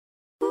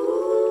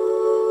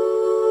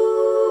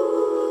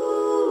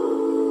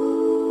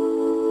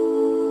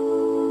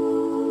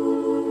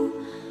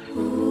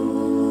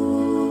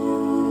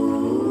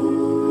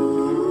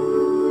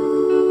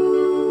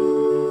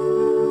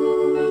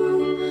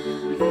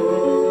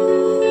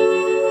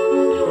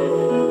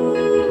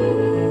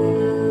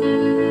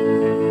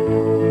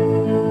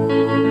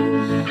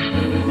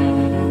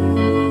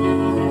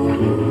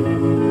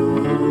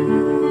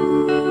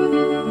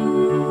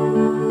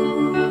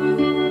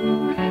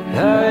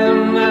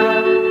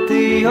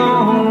the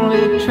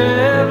only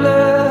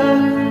traveler.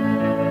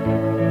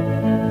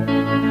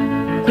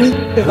 Gud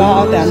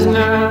bevarer Danmark.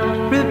 Not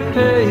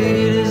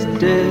repaid is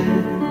dead.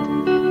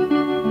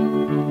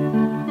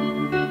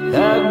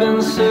 I've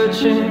been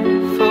searching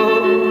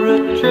for a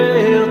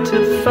trail to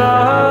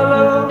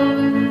follow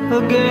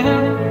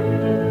again.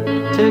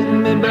 Take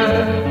me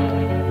back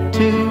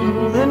to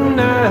the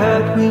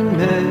night we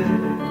met.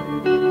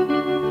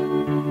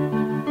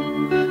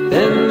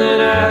 And then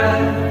I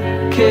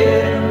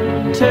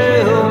can't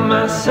tell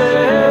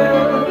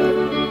myself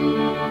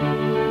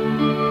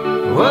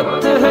what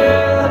the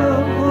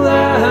hell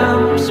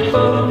I'm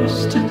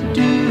supposed to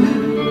do.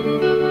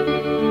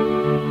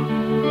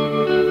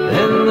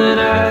 And then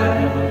I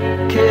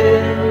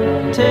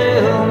can't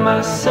tell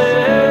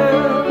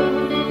myself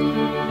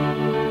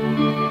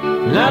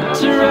not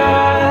to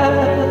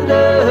ride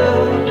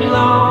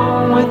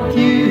along with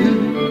you.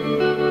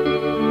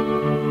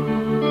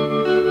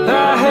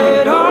 I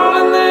had all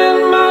and then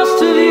most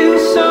of you,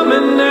 some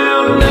and now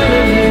none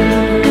of you.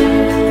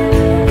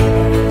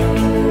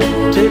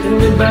 Take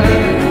me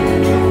back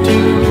to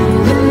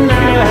the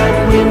night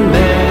we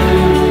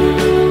met.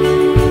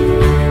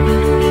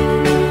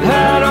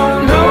 I don't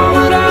know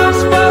what I'm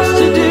supposed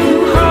to do,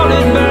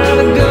 haunted by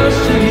the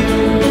ghost of you.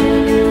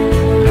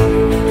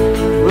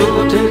 Oh,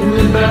 take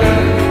me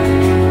back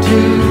to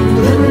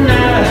the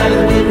night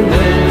we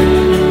met.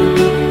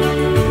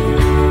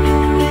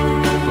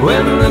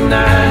 When the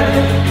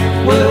night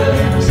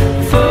was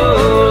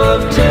full of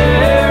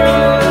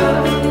terror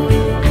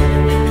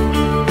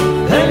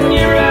and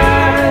your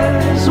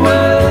eyes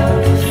were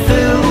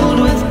filled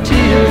with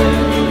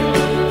tears,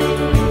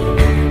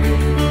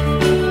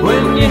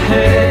 when you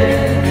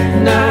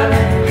had not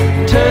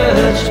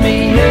touched me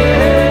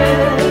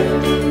yet.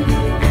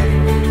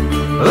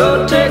 Oh,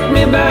 take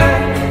me back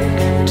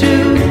to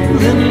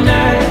the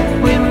night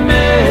we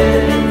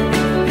met.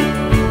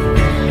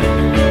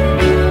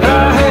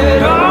 I had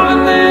all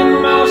and then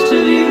most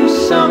of you,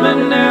 some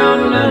and now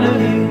none of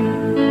you.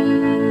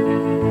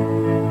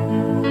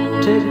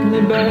 Take me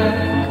back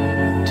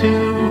to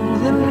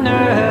the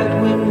night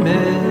we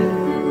met.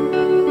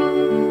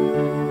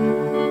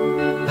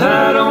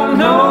 I don't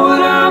know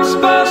what I'm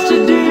supposed to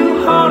do,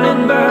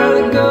 haunted by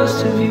the ghost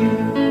of you.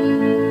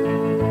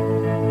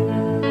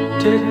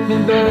 Take me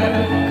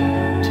back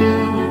to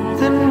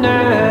the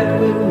night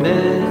we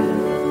met.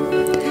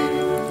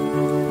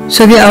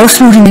 Så vil jeg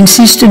afslutte min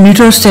sidste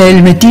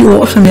nytårstale med de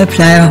ord, som jeg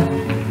plejer.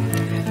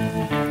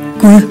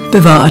 Gud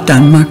bevarer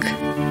Danmark.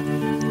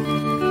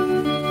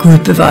 Gud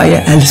bevarer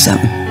jer alle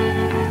sammen.